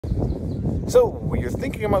So, you're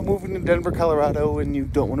thinking about moving to Denver, Colorado, and you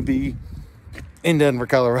don't want to be in Denver,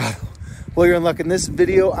 Colorado. Well, you're in luck. In this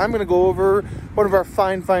video, I'm going to go over one of our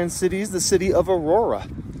fine cities, the city of Aurora.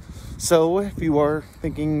 So, if you are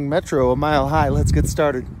thinking metro, a mile high, let's get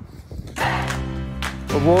started.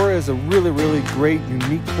 Aurora is a really great,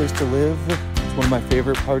 unique place to live. It's one of my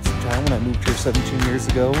favorite parts of town. When I moved here 17 years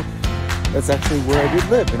ago, that's actually where I did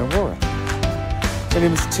live, in Aurora. My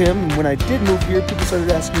name is Tim, and when I did move here, people started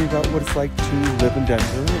asking me about what it's like to live in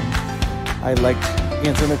Denver, and I liked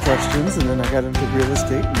answering their questions, and then I got into real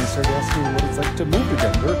estate, and they started asking me what it's like to move to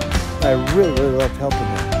Denver. I really loved helping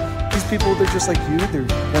them. These people, they're just like you. They're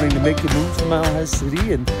wanting to make the move to Mile High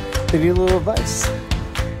City, and they need a little advice.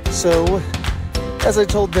 So, as I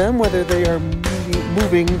told them, whether they are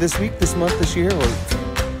moving this week, this month, this year, or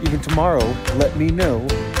even tomorrow, let me know,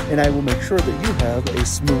 and I will make sure that you have a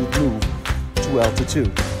smooth move to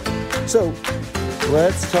altitude. So,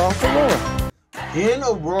 let's talk Aurora. In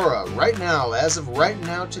Aurora, right now, as of right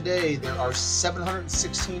now today, there are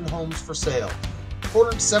 716 homes for sale.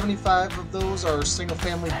 475 of those are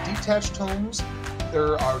single-family detached homes.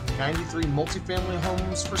 There are 93 multifamily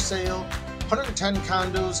homes for sale, 110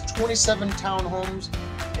 condos, 27 townhomes,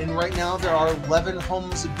 and right now there are 11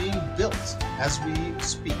 homes being built as we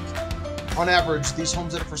speak. On average, these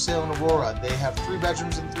homes that are for sale in Aurora, they have 3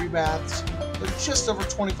 bedrooms and 3 baths. They're just over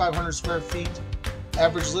 2,500 square feet.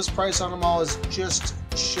 Average list price on them all is just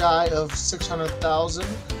shy of $600,000.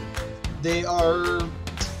 They are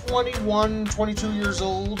 21, 22 years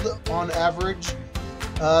old on average.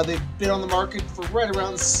 They've been on the market for right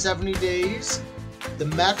around 70 days. The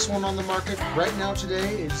max one on the market right now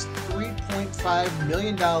today is $3.5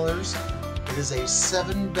 million. It is a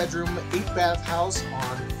 7-bedroom, 8-bath house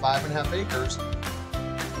on 5.5 acres.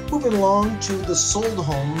 Moving along to the sold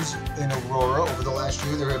homes in Aurora over the last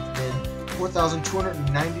year, there have been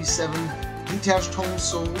 4,297 detached homes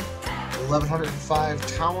sold, 1,105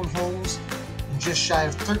 townhomes, and just shy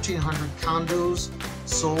of 1,300 condos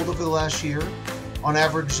sold over the last year. On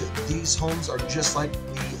average, these homes are just like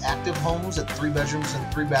the active homes at 3 bedrooms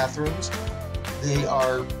and 3 bathrooms. They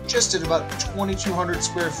are just at about 2,200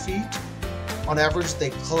 square feet. On average,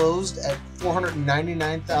 they closed at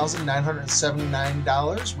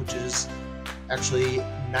 $499,979, which is actually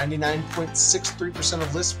 99.63%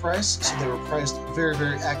 of list price. So they were priced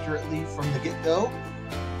very accurately from the get-go,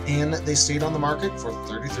 and they stayed on the market for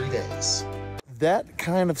 33 days. That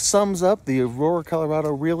kind of sums up the Aurora,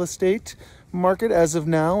 Colorado real estate market as of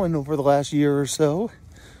now and over the last year or so.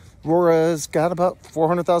 Aurora's got about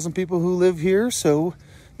 400,000 people who live here, so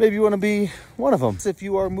maybe you want to be one of them. If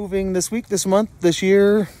you are moving this week, this month, this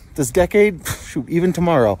year, this decade, shoot, even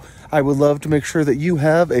tomorrow, I would love to make sure that you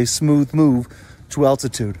have a smooth move to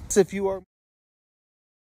altitude. If you are